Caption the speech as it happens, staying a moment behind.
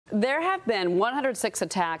There have been 106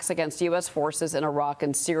 attacks against U.S. forces in Iraq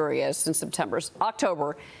and Syria since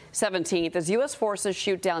October 17th, as U.S. forces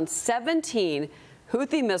shoot down 17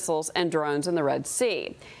 Houthi missiles and drones in the Red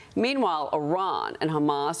Sea. Meanwhile, Iran and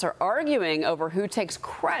Hamas are arguing over who takes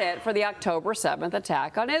credit for the October 7th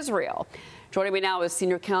attack on Israel. Joining me now is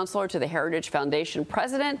senior counselor to the Heritage Foundation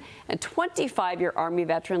president and 25-year Army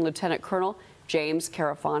veteran, Lieutenant Colonel James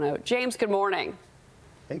Carafano. James, good morning.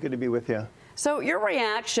 Hey, good to be with you. So your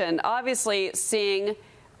reaction, obviously seeing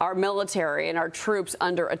our military and our troops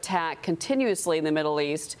under attack continuously in the Middle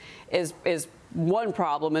East is one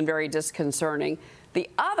problem and very disconcerting. The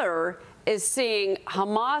other is seeing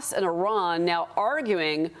Hamas and Iran now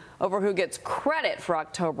arguing over who gets credit for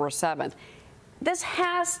October 7th. This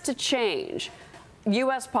has to change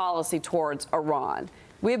U.S. policy towards Iran.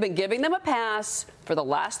 We've been giving them a pass for the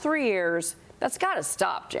last 3 years. That's got to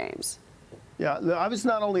stop, James. Yeah, I was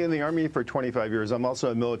not only in the Army for 25 years, I'm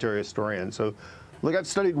also a military historian. So, look, I've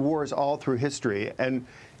studied wars all through history, and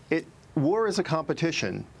war is a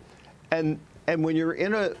competition. And when you're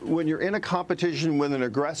in a competition with an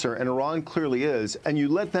aggressor, and Iran clearly is, and you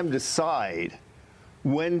let them decide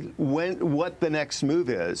what the next move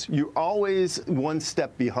is, you're always one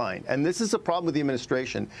step behind. And this is a problem with the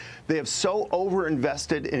administration. They have so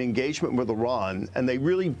overinvested in engagement with Iran, and they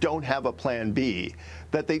really don't have a plan B,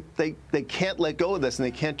 that they can't let go of this and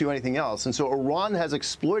they can't do anything else. And so Iran has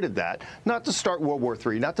exploited that, not to start World War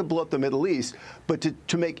III, not to blow up the Middle East, but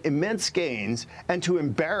to make immense gains and to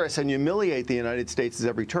embarrass and humiliate the United States at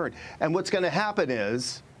every turn. And what's going to happen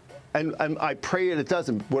is, and I pray that it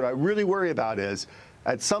doesn't, what I really worry about is,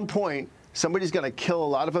 at some point, somebody's going to kill a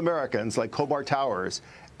lot of Americans, like Khobar Towers,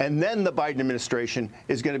 and then the Biden administration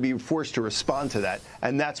is going to be forced to respond to that,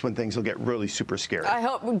 and that's when things will get really super scary.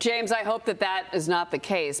 James, I hope that is not the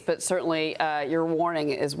case, but certainly your warning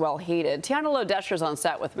is well heeded. Tiana Lodesher's on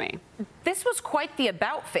set with me. This was quite the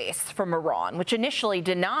about-face from Iran, which initially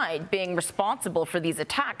denied being responsible for these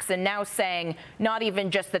attacks, and now saying not even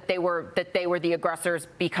just that they were the aggressors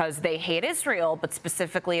because they hate Israel, but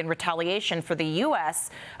specifically in retaliation for the U.S.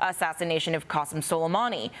 assassination of Qasem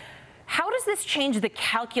Soleimani. How does this change the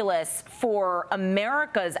calculus for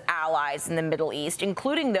America's allies in the Middle East,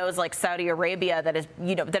 including those like Saudi Arabia that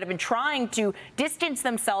have been trying to distance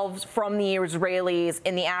themselves from the Israelis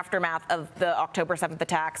in the aftermath of the October 7th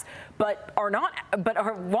attacks, but want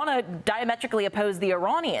to diametrically oppose the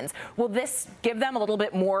Iranians? Will this give them a little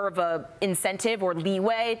bit more of a incentive or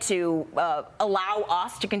leeway to allow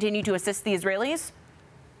us to continue to assist the Israelis?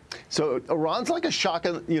 So Iran's like a shark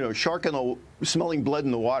smelling blood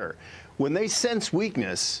in the water. When they sense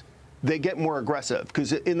weakness, they get more aggressive.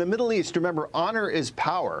 Because in the Middle East, remember, honor is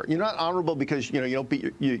power. You're not honorable because you don't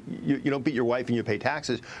beat your wife and you pay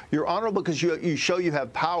taxes. You're honorable because you show you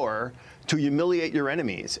have power to humiliate your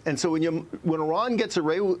enemies. And so when Iran gets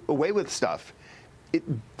away with stuff,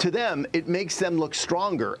 to them, it makes them look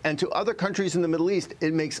stronger. And to other countries in the Middle East,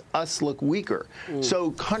 it makes us look weaker.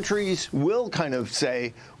 So countries will kind of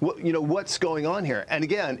say, what's going on here? And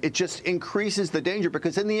again, it just increases the danger,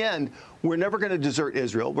 because in the end, we're never going to desert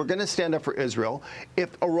Israel. We're going to stand up for Israel.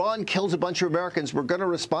 If Iran kills a bunch of Americans, we're going to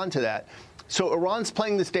respond to that. So Iran's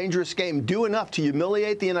playing this dangerous game. Do enough to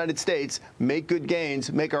humiliate the United States, make good gains,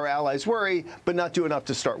 make our allies worry, but not do enough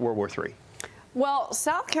to start World War III. Well,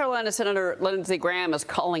 South Carolina Senator Lindsey Graham is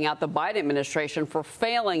calling out the Biden administration for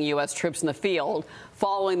failing U.S. troops in the field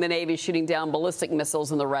following the Navy shooting down ballistic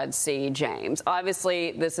missiles in the Red Sea, James.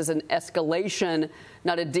 Obviously, this is an escalation,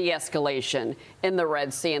 not a de-escalation in the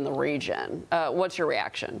Red Sea and the region. What's your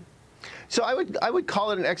reaction? So I would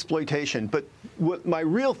call it an exploitation. But what my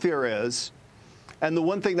real fear is, and the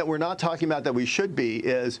one thing that we're not talking about that we should be,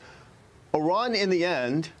 is Iran in the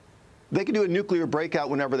end, they can do a nuclear breakout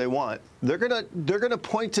whenever they want. They're gonna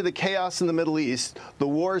point to the chaos in the Middle East, the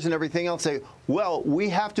wars and everything else, say, well, we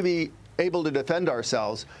have to be able to defend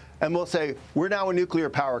ourselves. And we'll say, we're now a nuclear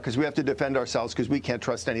power because we have to defend ourselves because we can't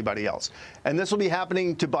trust anybody else. And this will be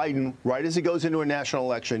happening to Biden right as he goes into a national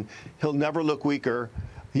election. He'll never look weaker.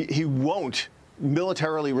 He won't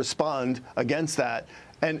militarily respond against that.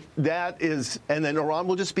 And then Iran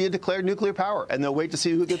will just be a declared nuclear power, and they'll wait to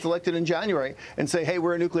see who gets elected in January and say, hey,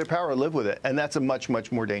 we're a nuclear power, live with it. And that's a much,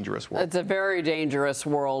 much more dangerous world. It's a very dangerous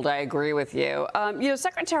world. I agree with you.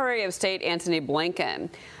 Secretary of State Antony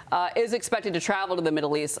Blinken is expected to travel to the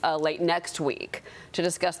Middle East late next week to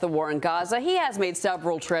discuss the war in Gaza. He has made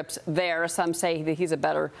several trips there. Some say that he's a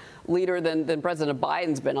better leader than President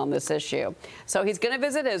Biden's been on this issue. So he's going to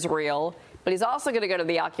visit Israel. but he's also going to go to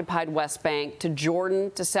the occupied West Bank, to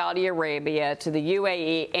Jordan, to Saudi Arabia, to the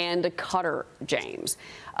UAE, and to Qatar, James.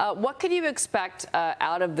 What can you expect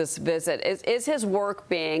out of this visit? Is his work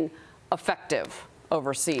being effective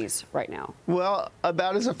overseas right now? Well,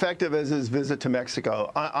 about as effective as his visit to Mexico.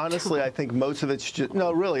 Honestly, I think most of it's just,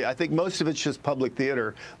 no, really, I think most of it's just public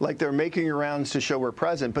theater. Like, they're making rounds to show we're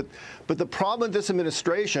present. But the problem with this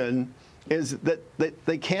administration is that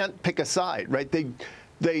they can't pick a side, right?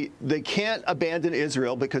 They can't abandon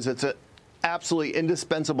Israel because it's an absolutely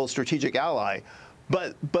indispensable strategic ally.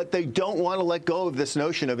 But they don't want to let go of this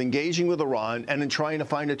notion of engaging with Iran and then trying to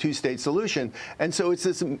find a two-state solution. And so it's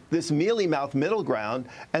this mealy-mouthed middle ground,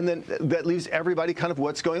 and then that leaves everybody kind of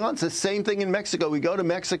what's going on. It's the same thing in Mexico. We go to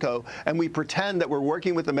Mexico and we pretend that we're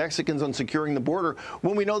working with the Mexicans on securing the border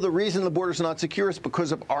when we know the reason the border's not secure is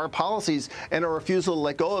because of our policies and our refusal to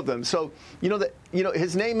let go of them. So,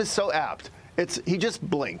 his name is so apt. He just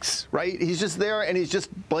blinks, right? He's just there and he's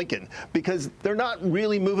just blinking because they're not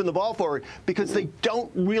really moving the ball forward because they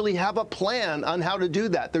don't really have a plan on how to do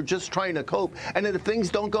that. They're just trying to cope. And if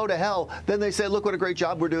things don't go to hell, then they say, look what a great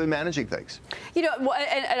job we're doing managing things. And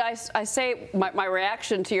I say my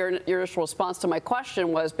reaction to your initial response to my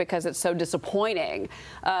question was because it's so disappointing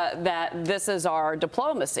that this is our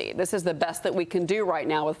diplomacy. This is the best that we can do right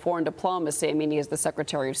now with foreign diplomacy. I mean, he is the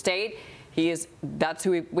Secretary of State. That's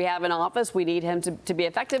who we have in office. We need him to be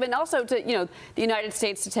effective, and also to, the United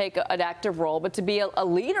States to take an active role, but to be a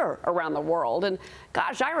leader around the world. And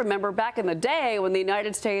gosh, I remember back in the day when the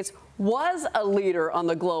United States was a leader on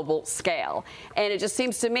the global scale. And it just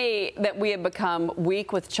seems to me that we have become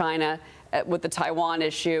weak with China, with the Taiwan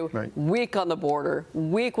issue, right. Weak on the border,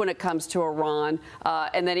 weak when it comes to Iran,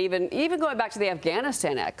 and then even going back to the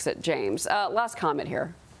Afghanistan exit, James. Last comment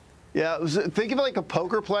here. Yeah, think of it like a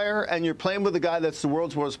poker player, and you're playing with a guy that's the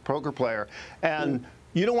world's worst poker player, and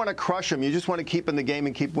you don't want to crush him. You just want to keep in the game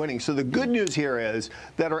and keep winning. So the good news here is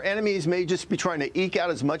that our enemies may just be trying to eke out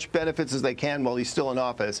as much benefits as they can while he's still in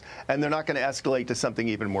office, and they're not going to escalate to something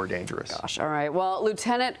even more dangerous. Gosh, all right. Well,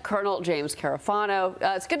 Lieutenant Colonel James Carafano,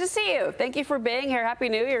 it's good to see you. Thank you for being here. Happy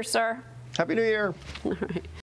New Year, sir. Happy New Year. All right.